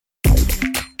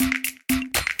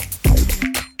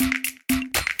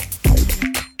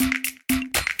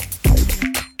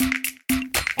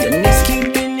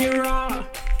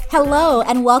Hello,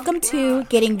 and welcome to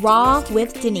Getting Raw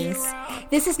with Denise.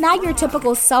 This is not your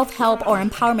typical self-help or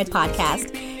empowerment podcast.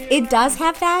 It does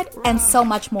have that and so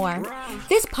much more.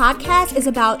 This podcast is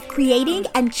about creating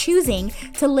and choosing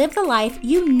to live the life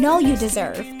you know you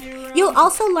deserve. You'll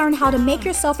also learn how to make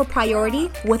yourself a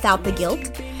priority without the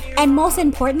guilt. And most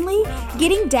importantly,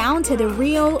 getting down to the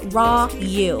real, raw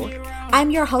you.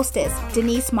 I'm your hostess,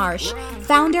 Denise Marsh,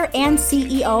 founder and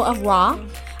CEO of Raw.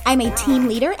 I'm a team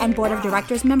leader and board of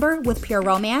directors member with Pure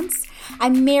Romance.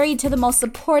 I'm married to the most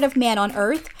supportive man on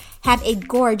earth, have a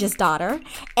gorgeous daughter,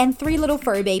 and 3 little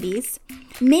fur babies.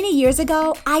 Many years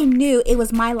ago, I knew it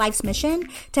was my life's mission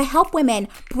to help women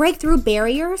break through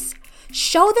barriers,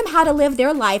 show them how to live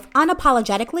their life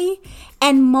unapologetically,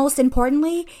 and most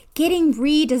importantly, getting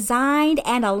redesigned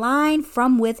and aligned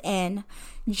from within.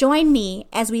 Join me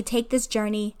as we take this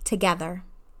journey together.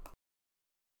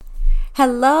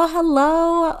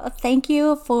 Hello. Thank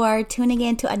you for tuning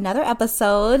in to another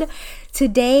episode.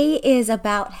 Today is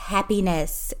about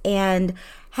happiness and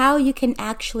how you can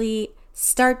actually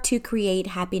start to create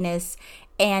happiness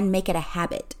and make it a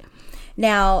habit.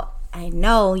 Now, I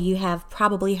know you have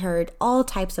probably heard all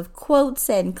types of quotes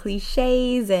and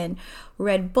cliches and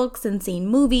read books and seen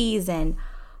movies and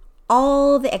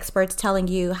all the experts telling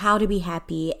you how to be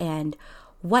happy and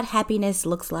what happiness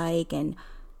looks like and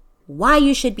why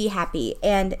you should be happy.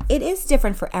 And it is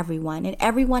different for everyone, and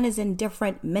everyone is in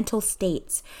different mental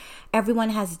states. Everyone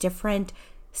has different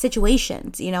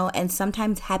situations, and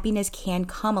sometimes happiness can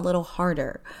come a little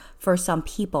harder for some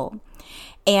people.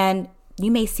 And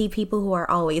you may see people who are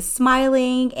always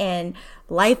smiling and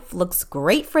life looks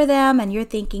great for them, and you're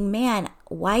thinking, man,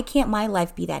 why can't my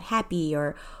life be that happy?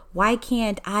 Or why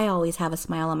can't I always have a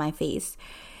smile on my face?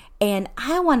 And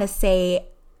I want to say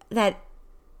that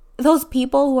those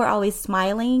people who are always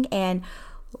smiling and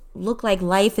look like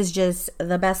life is just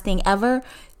the best thing ever,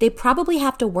 they probably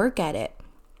have to work at it.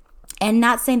 And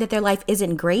not saying that their life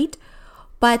isn't great,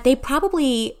 but they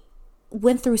probably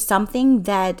went through something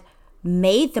that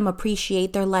made them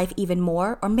appreciate their life even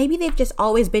more. Or maybe they've just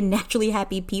always been naturally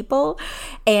happy people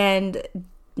and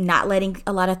not letting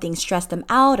a lot of things stress them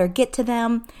out or get to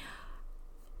them.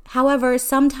 However,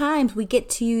 sometimes we get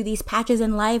to these patches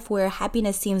in life where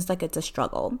happiness seems like it's a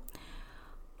struggle.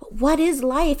 What is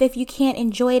life if you can't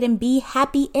enjoy it and be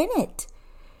happy in it?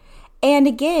 And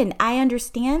again, I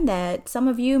understand that some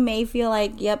of you may feel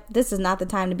like, yep, this is not the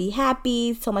time to be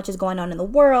happy. So much is going on in the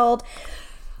world.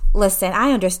 Listen,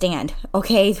 I understand,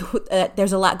 okay?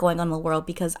 There's a lot going on in the world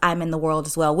because I'm in the world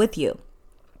as well with you.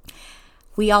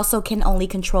 We also can only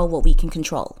control what we can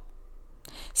control.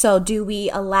 So do we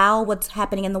allow what's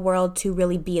happening in the world to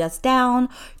really beat us down?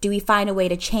 Do we find a way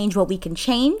to change what we can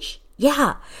change?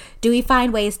 Yeah. Do we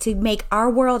find ways to make our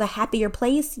world a happier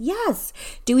place? Yes.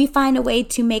 Do we find a way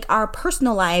to make our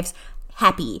personal lives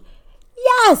happy?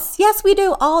 Yes. Yes, we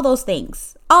do. All those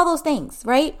things,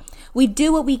 right? We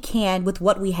do what we can with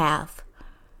what we have.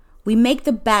 We make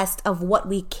the best of what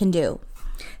we can do.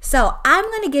 So I'm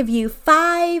going to give you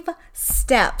 5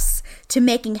 steps to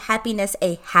making happiness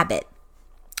a habit.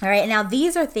 All right. Now,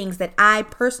 these are things that I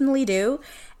personally do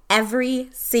every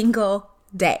single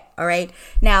day. All right.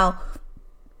 Now,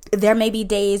 there may be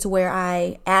days where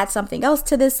I add something else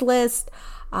to this list,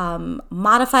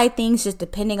 modify things just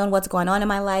depending on what's going on in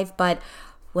my life. But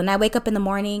when I wake up in the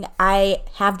morning, I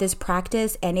have this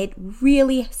practice and it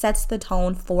really sets the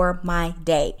tone for my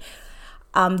day.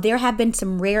 There have been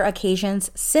some rare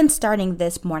occasions since starting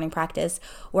this morning practice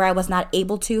where I was not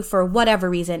able to, for whatever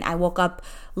reason. I woke up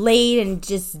late and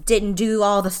just didn't do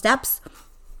all the steps,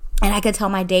 and I could tell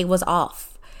my day was off.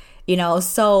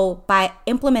 So by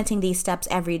implementing these steps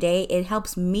every day, it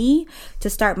helps me to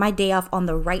start my day off on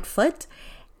the right foot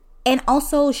and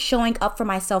also showing up for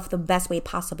myself the best way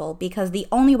possible, because the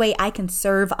only way I can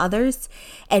serve others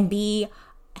and be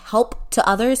help to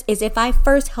others is if I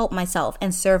first help myself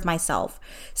and serve myself.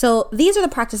 So these are the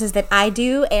practices that I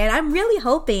do, and I'm really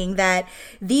hoping that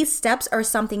these steps are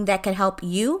something that can help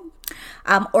you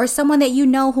or someone that you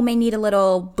know who may need a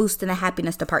little boost in the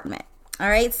happiness department. All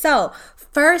right. So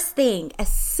first thing,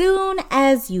 as soon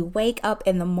as you wake up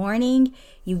in the morning,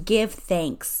 you give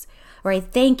thanks. All right.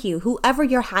 Thank you. Whoever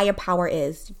your higher power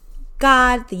is,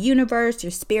 God, the universe,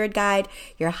 your spirit guide,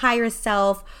 your higher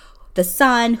self, the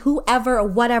sun, whoever or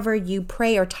whatever you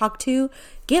pray or talk to,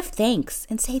 give thanks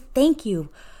and say thank you.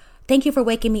 Thank you for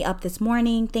waking me up this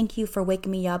morning. Thank you for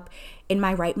waking me up in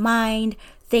my right mind.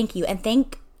 Thank you. And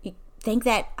thank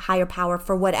that higher power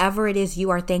for whatever it is you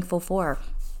are thankful for.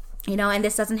 And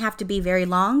this doesn't have to be very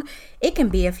long. It can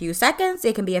be a few seconds.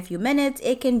 It can be a few minutes.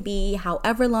 It can be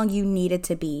however long you need it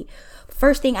to be.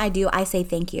 First thing I do, I say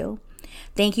thank you.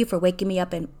 Thank you for waking me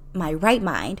up my right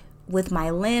mind, with my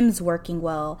limbs working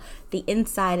well, the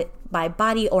inside, my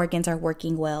body organs are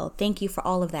working well. Thank you for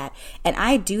all of that. And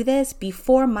I do this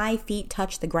before my feet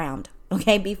touch the ground.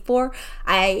 Okay, before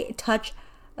I touch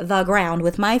the ground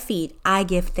with my feet, I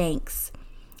give thanks.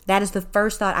 That is the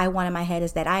first thought I want in my head,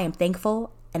 is that I am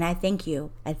thankful and I thank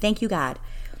you. I thank you, God.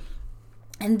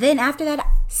 And then after that,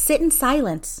 sit in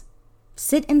silence.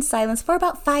 Sit in silence for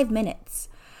about 5 minutes.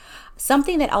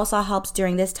 Something that also helps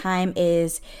during this time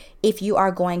is if you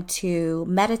are going to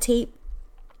meditate.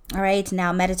 All right.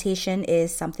 Now, meditation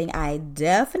is something I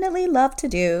definitely love to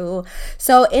do.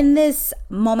 So in this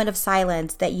moment of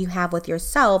silence that you have with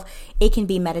yourself, it can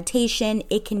be meditation.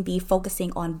 It can be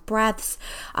focusing on breaths,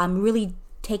 really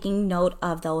taking note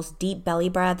of those deep belly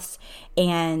breaths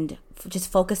and just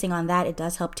focusing on that. It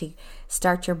does help to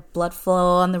start your blood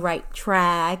flow on the right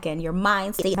track and your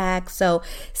mind stay back. So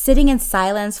sitting in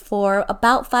silence for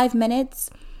about 5 minutes.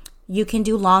 You can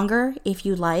do longer if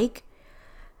you like.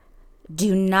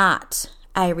 Do not,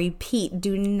 I repeat,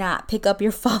 do not pick up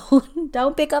your phone.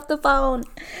 Don't pick up the phone.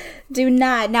 Do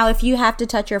not. Now, if you have to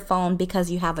touch your phone because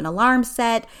you have an alarm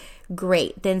set,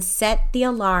 great. Then set the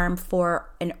alarm for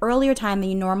an earlier time than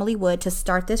you normally would to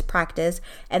start this practice,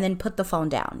 and then put the phone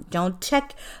down. Don't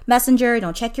check Messenger.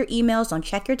 Don't check your emails. Don't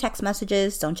check your text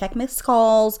messages. Don't check missed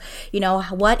calls.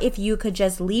 What if you could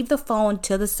just leave the phone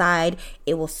to the side?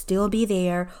 It will still be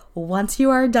there once you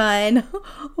are done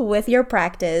with your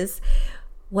practice.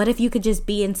 What if you could just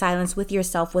be in silence with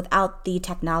yourself without the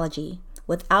technology,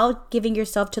 without giving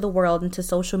yourself to the world and to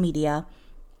social media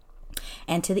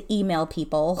and to the email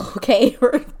people, okay,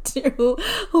 or to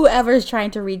whoever's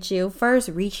trying to reach you? First,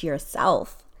 reach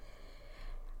yourself,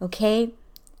 okay?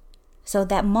 So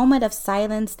that moment of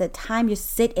silence, that time you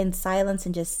sit in silence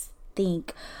and just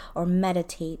think or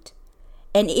meditate.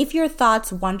 And if your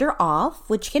thoughts wander off,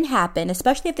 which can happen,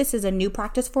 especially if this is a new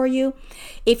practice for you,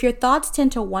 if your thoughts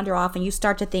tend to wander off and you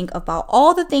start to think about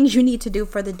all the things you need to do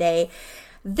for the day,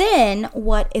 then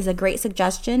what is a great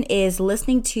suggestion is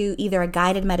listening to either a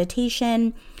guided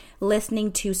meditation,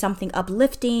 listening to something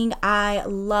uplifting. I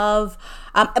love,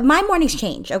 my mornings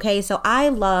change, okay? So I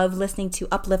love listening to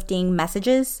uplifting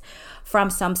messages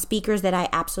from some speakers that I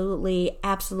absolutely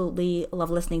love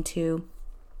listening to.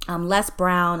 Les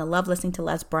Brown, I love listening to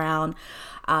Les Brown.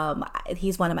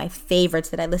 He's one of my favorites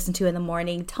that I listen to in the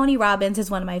morning. Tony Robbins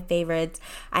is one of my favorites.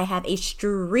 I have a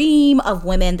stream of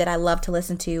women that I love to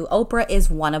listen to. Oprah is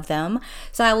one of them.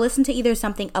 So I will listen to either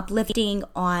something uplifting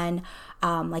on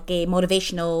like a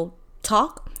motivational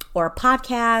talk or a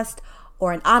podcast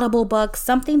or an Audible book,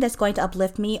 something that's going to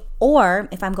uplift me. Or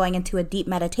if I'm going into a deep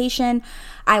meditation,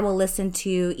 I will listen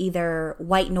to either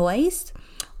white noise,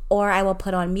 or I will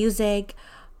put on music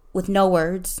with no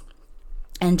words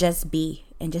and just be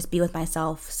with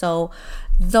myself. So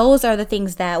those are the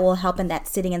things that will help in that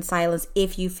sitting in silence.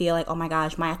 If you feel like, oh my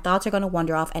gosh, my thoughts are going to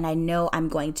wander off and I know I'm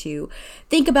going to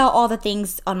think about all the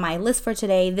things on my list for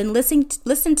today, then listen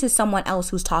to someone else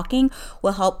who's talking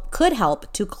could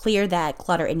help to clear that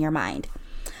clutter in your mind.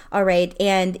 All right.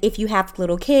 And if you have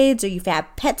little kids or you have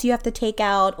pets you have to take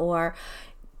out, or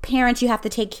parents you have to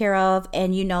take care of,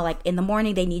 and like in the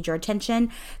morning they need your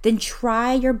attention, then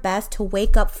try your best to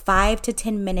wake up 5 to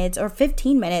 10 minutes or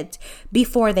 15 minutes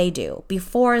before they do.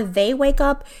 Before they wake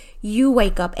up, you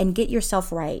wake up and get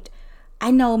yourself right. I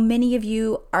know many of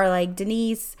you are like,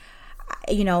 Denise,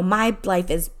 my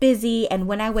life is busy, and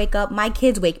when I wake up, my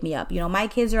kids wake me up. My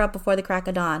kids are up before the crack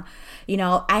of dawn.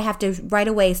 I have to right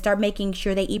away start making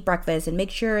sure they eat breakfast and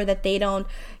make sure that they don't,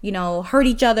 hurt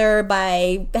each other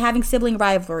by having sibling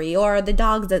rivalry, or the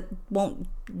dogs that won't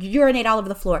urinate all over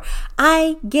the floor.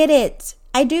 I get it.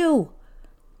 I do.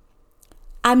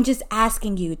 I'm just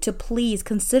asking you to please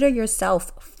consider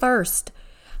yourself first.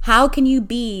 How can you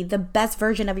be the best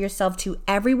version of yourself to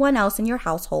everyone else in your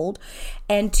household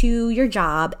and to your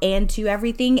job and to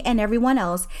everything and everyone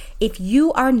else if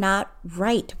you are not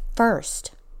right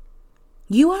first?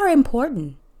 You are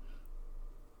important.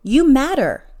 You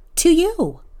matter to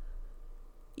you.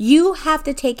 You have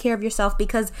to take care of yourself,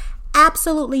 because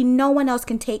absolutely no one else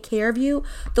can take care of you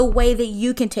the way that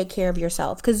you can take care of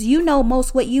yourself, because you know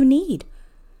most what you need.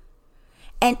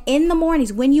 And in the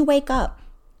mornings when you wake up,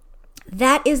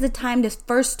 that is the time to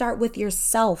first start with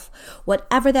yourself,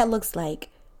 whatever that looks like.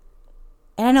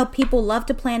 And I know people love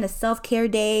to plan a self-care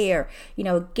day, or,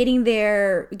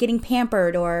 getting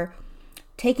pampered, or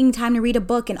taking time to read a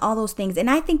book and all those things. And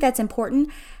I think that's important.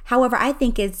 However, I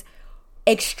think it's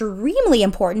extremely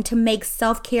important to make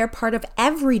self-care part of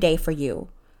every day for you.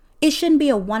 It shouldn't be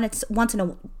a once in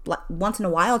a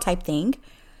while type thing.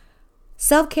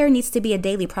 Self-care needs to be a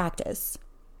daily practice.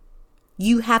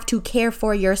 You have to care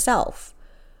for yourself.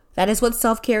 That is what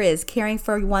self-care is, caring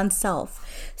for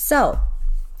oneself. So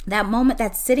that moment,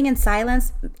 that sitting in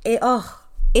silence,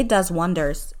 it does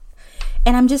wonders.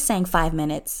 And I'm just saying 5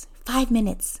 minutes. 5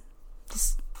 minutes.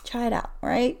 Just try it out,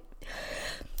 right?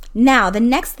 Now, the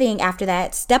next thing after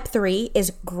that, step 3,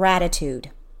 is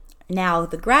gratitude. Now,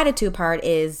 the gratitude part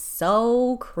is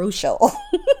so crucial.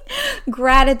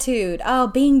 Gratitude. Oh,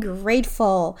 being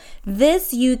grateful.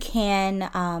 This you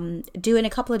can do in a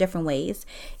couple of different ways.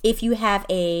 If you have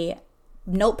a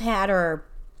notepad or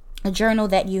a journal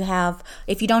that you have,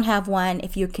 if you don't have one,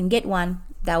 if you can get one,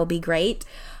 that would be great.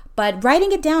 But writing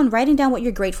down what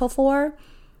you're grateful for.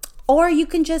 Or you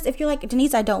can just, if you're like,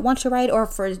 Denise, I don't want to write, or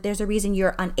there's a reason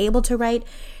you're unable to write,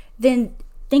 then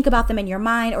think about them in your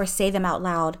mind or say them out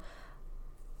loud.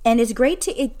 And it's great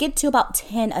to get to about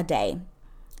 10 a day.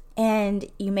 And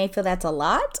you may feel that's a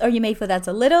lot, or you may feel that's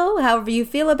a little, however you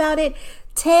feel about it.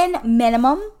 10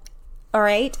 minimum, all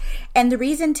right? And the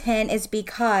reason 10 is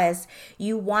because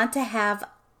you want to have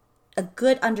a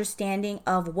good understanding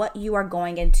of what you are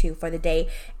going into for the day.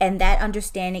 And that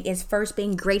understanding is first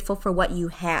being grateful for what you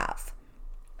have.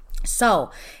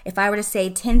 So if I were to say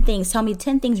 10 things, tell me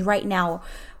 10 things right now.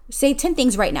 Say 10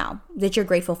 things right now that you're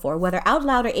grateful for, whether out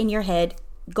loud or in your head.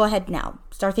 Go ahead now.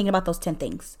 Start thinking about those 10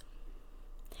 things.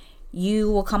 You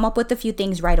will come up with a few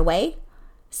things right away.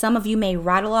 Some of you may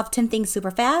rattle off 10 things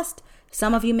super fast.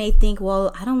 Some of you may think,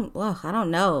 well, I don't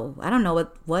know. I don't know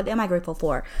what am I grateful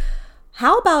for?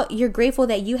 How about you're grateful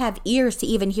that you have ears to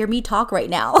even hear me talk right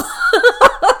now?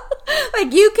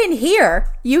 Like you can hear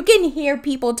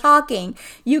people talking.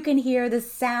 You can hear the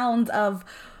sounds of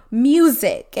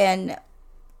music and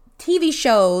TV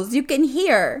shows. You can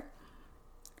hear.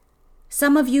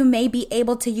 Some of you may be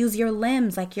able to use your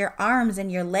limbs, like your arms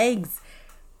and your legs,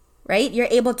 right? You're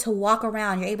able to walk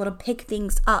around. You're able to pick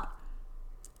things up.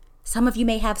 Some of you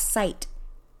may have sight.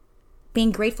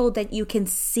 Being grateful that you can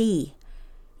see.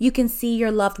 You can see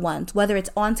your loved ones, whether it's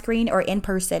on screen or in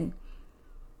person.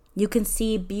 You can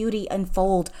see beauty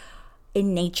unfold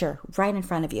in nature right in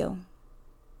front of you.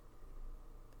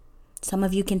 Some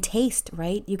of you can taste,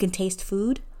 right? You can taste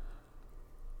food.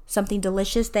 Something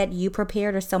delicious that you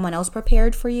prepared or someone else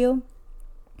prepared for you.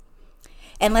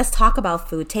 And let's talk about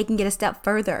food, taking it a step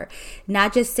further.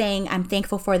 Not just saying I'm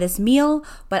thankful for this meal,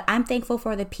 but I'm thankful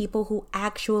for the people who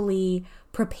actually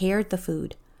prepared the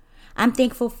food. I'm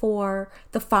thankful for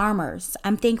the farmers.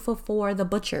 I'm thankful for the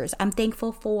butchers. I'm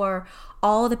thankful for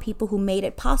all the people who made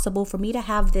it possible for me to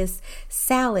have this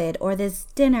salad or this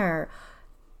dinner.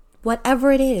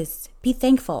 Whatever it is, be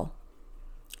thankful.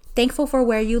 Thankful for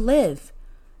where you live.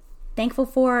 Thankful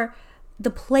for the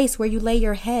place where you lay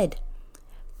your head.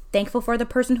 Thankful for the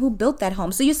person who built that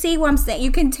home. So you see what I'm saying?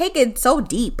 You can take it so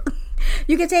deep.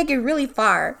 You can take it really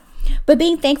far. But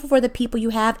being thankful for the people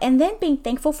you have, and then being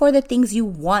thankful for the things you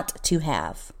want to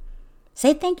have.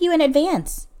 Say thank you in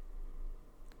advance.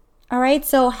 All right,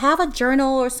 so have a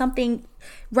journal or something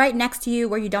right next to you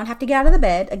where you don't have to get out of the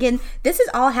bed. Again, this is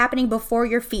all happening before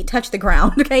your feet touch the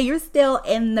ground, okay? You're still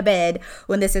in the bed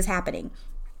when this is happening.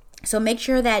 So make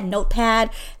sure that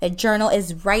notepad, that journal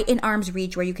is right in arm's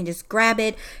reach where you can just grab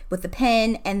it with the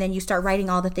pen and then you start writing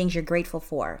all the things you're grateful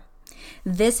for.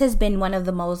 This has been one of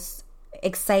the most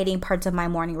exciting parts of my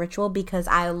morning ritual because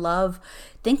I love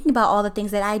thinking about all the things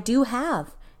that I do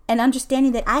have and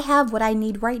understanding that I have what I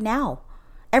need right now.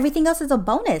 Everything else is a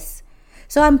bonus.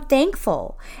 So I'm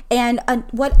thankful. And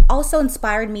what also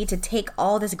inspired me to take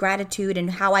all this gratitude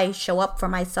and how I show up for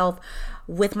myself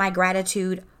with my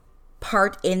gratitude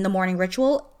part in the morning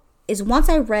ritual is once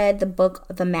I read the book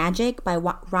The Magic by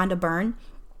Rhonda Byrne.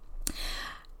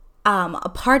 A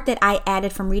part that I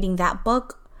added from reading that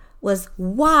book was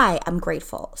why I'm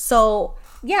grateful. So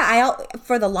yeah,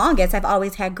 for the longest, I've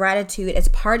always had gratitude as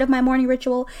part of my morning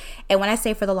ritual. And when I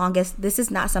say for the longest, this is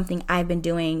not something I've been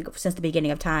doing since the beginning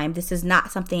of time. This is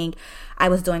not something I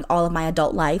was doing all of my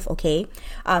adult life, okay?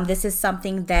 This is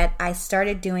something that I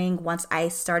started doing once I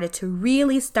started to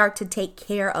really start to take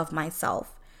care of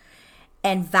myself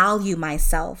and value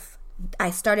myself.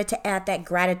 I started to add that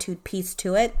gratitude piece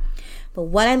to it. But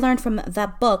what I learned from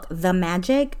that book, The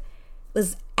Magic,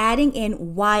 was adding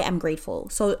in why I'm grateful.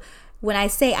 So when I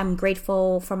say I'm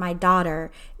grateful for my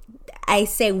daughter, I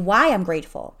say why I'm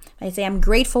grateful. I say I'm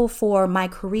grateful for my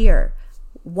career.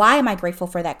 Why am I grateful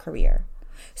for that career?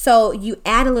 So you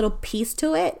add a little piece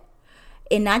to it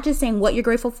and not just saying what you're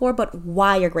grateful for, but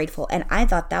why you're grateful. And I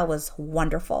thought that was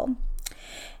wonderful.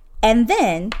 And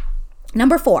then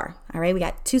Number 4, all right, we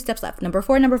got 2 steps left. Number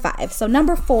 4, number 5. So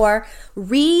number 4,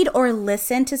 read or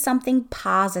listen to something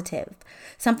positive,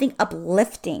 something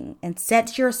uplifting, and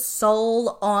set your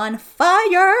soul on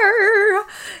fire.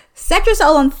 Set your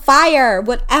soul on fire,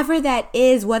 whatever that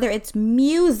is, whether it's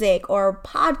music or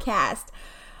podcast.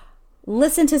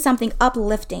 Listen to something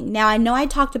uplifting. Now, I know I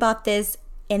talked about this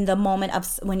in the moment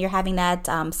of when you're having that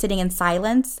sitting in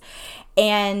silence,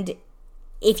 and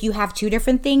if you have 2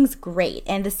 different things, great.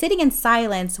 And the sitting in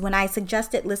silence, when I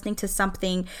suggested listening to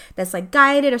something that's like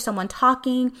guided or someone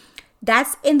talking,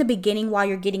 that's in the beginning while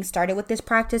you're getting started with this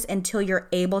practice until you're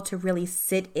able to really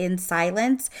sit in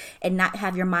silence and not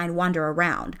have your mind wander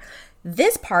around.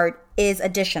 This part is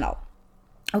additional.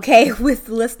 Okay, with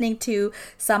listening to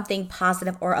something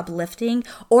positive or uplifting,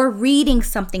 or reading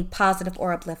something positive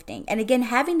or uplifting. And again,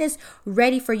 having this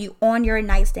ready for you on your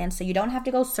nightstand so you don't have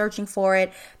to go searching for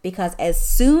it, because as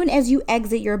soon as you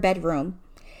exit your bedroom,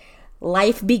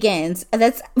 life begins.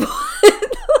 That's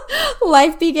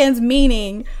life begins,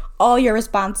 meaning all your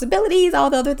responsibilities, all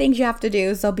the other things you have to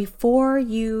do. So before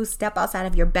you step outside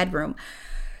of your bedroom,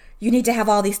 you need to have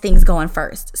all these things going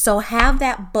first. So have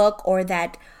that book or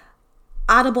that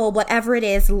Audible, whatever it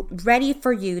is, ready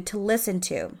for you to listen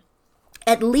to.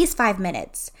 At least 5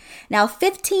 minutes. Now,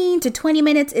 15 to 20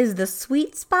 minutes is the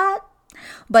sweet spot,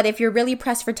 but if you're really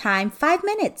pressed for time, 5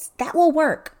 minutes, that will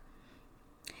work.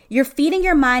 You're feeding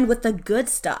your mind with the good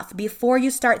stuff before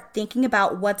you start thinking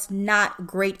about what's not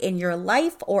great in your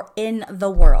life or in the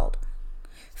world.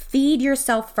 Feed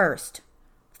yourself first.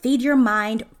 Feed your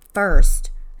mind first.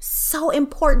 So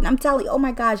important. I'm telling you, oh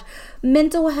my gosh,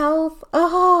 mental health,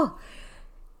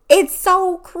 it's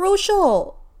so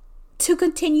crucial to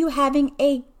continue having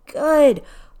a good,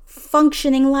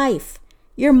 functioning life.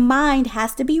 Your mind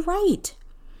has to be right.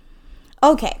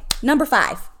 Okay, number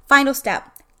 5, final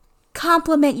step.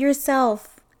 Compliment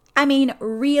yourself. I mean,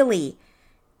 really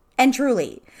and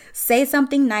truly. Say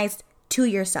something nice to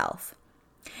yourself.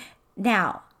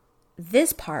 Now,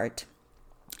 this part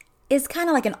is kind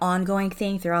of like an ongoing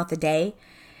thing throughout the day.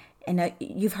 And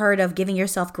you've heard of giving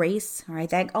yourself grace, all right?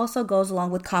 That also goes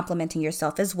along with complimenting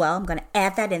yourself as well. I'm going to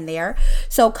add that in there.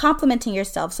 So complimenting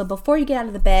yourself. So before you get out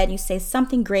of the bed, you say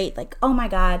something great like, oh my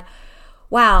God,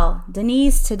 wow,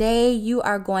 Denise, today you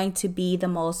are going to be the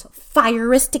most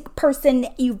fireistic person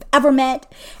you've ever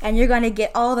met. And you're going to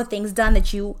get all the things done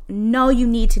that you know you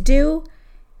need to do.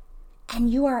 And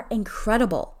you are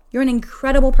incredible. You're an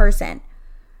incredible person.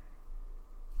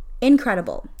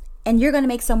 Incredible. And you're going to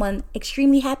make someone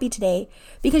extremely happy today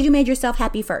because you made yourself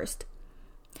happy first.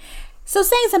 So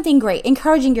saying something great,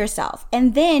 encouraging yourself.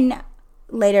 And then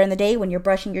later in the day when you're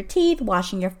brushing your teeth,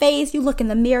 washing your face, you look in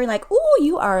the mirror like, ooh,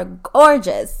 you are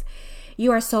gorgeous.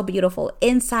 You are so beautiful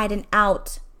inside and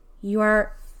out. You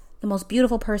are the most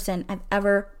beautiful person I've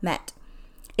ever met.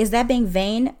 Is that being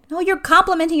vain? No, you're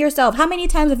complimenting yourself. How many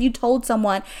times have you told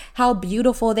someone how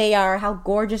beautiful they are, how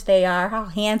gorgeous they are, how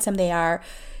handsome they are?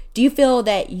 Do you feel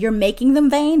that you're making them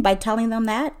vain by telling them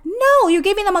that? No, you're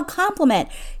giving them a compliment.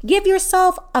 Give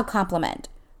yourself a compliment.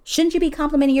 Shouldn't you be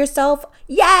complimenting yourself?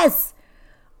 Yes.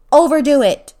 Overdo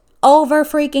it. Over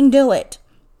freaking do it.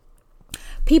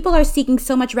 People are seeking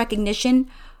so much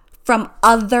recognition from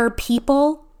other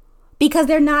people because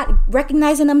they're not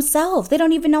recognizing themselves. They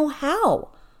don't even know how.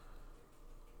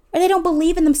 Or they don't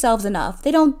believe in themselves enough.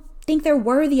 They don't think they're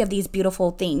worthy of these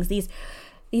beautiful things, these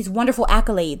wonderful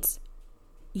accolades.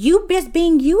 You just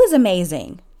being you is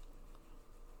amazing.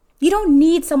 You don't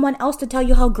need someone else to tell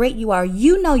you how great you are.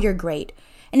 You know you're great.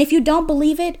 And if you don't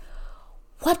believe it,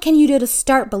 what can you do to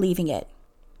start believing it?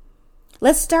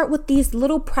 Let's start with these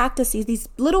little practices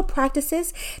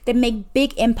that make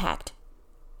big impact.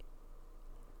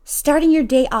 Starting your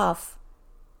day off,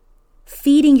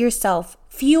 feeding yourself,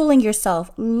 fueling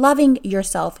yourself, loving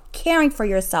yourself, caring for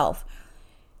yourself.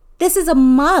 This is a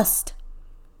must.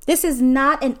 This is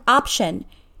not an option.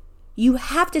 You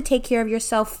have to take care of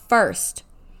yourself first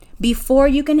before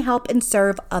you can help and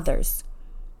serve others.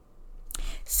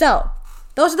 So,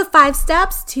 those are the 5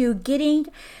 steps to getting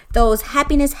those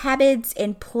happiness habits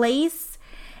in place.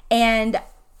 And,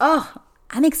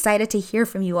 I'm excited to hear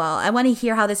from you all. I want to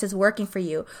hear how this is working for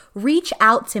you. Reach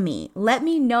out to me. Let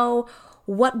me know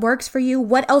what works for you,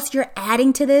 what else you're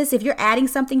adding to this. If you're adding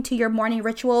something to your morning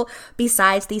ritual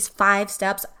besides these 5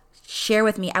 steps, share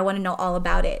with me. I want to know all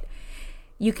about it.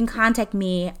 You can contact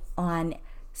me on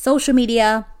social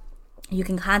media. You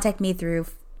can contact me through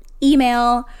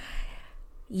email.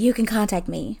 You can contact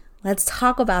me. Let's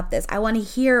talk about this. I want to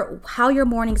hear how your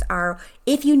mornings are.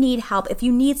 If you need help, if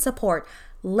you need support,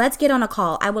 let's get on a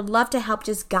call. I would love to help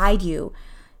just guide you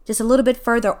just a little bit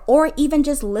further, or even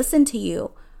just listen to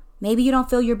you Maybe you don't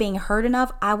feel you're being heard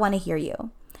enough. I want to hear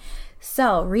you.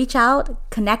 So reach out,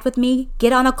 connect with me,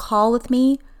 get on a call with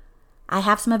me. I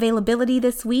have some availability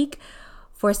this week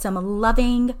for some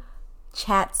loving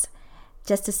chats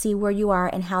just to see where you are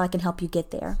and how I can help you get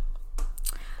there.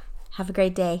 Have a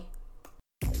great day.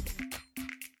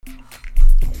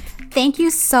 Thank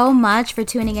you so much for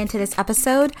tuning into this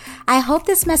episode. I hope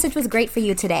this message was great for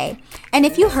you today. And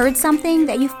if you heard something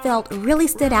that you felt really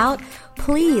stood out,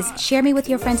 please share me with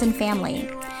your friends and family.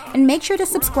 And make sure to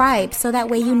subscribe so that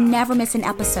way you never miss an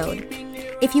episode.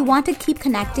 If you want to keep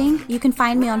connecting, you can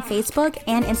find me on Facebook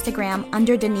and Instagram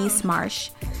under Denise Marsh.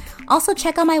 Also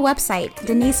check out my website,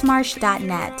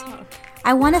 denisemarsh.net.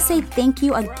 I want to say thank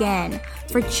you again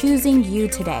for choosing you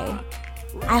today.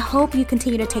 I hope you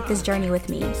continue to take this journey with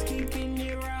me.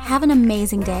 Have an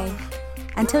amazing day.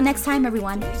 Until next time,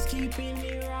 everyone.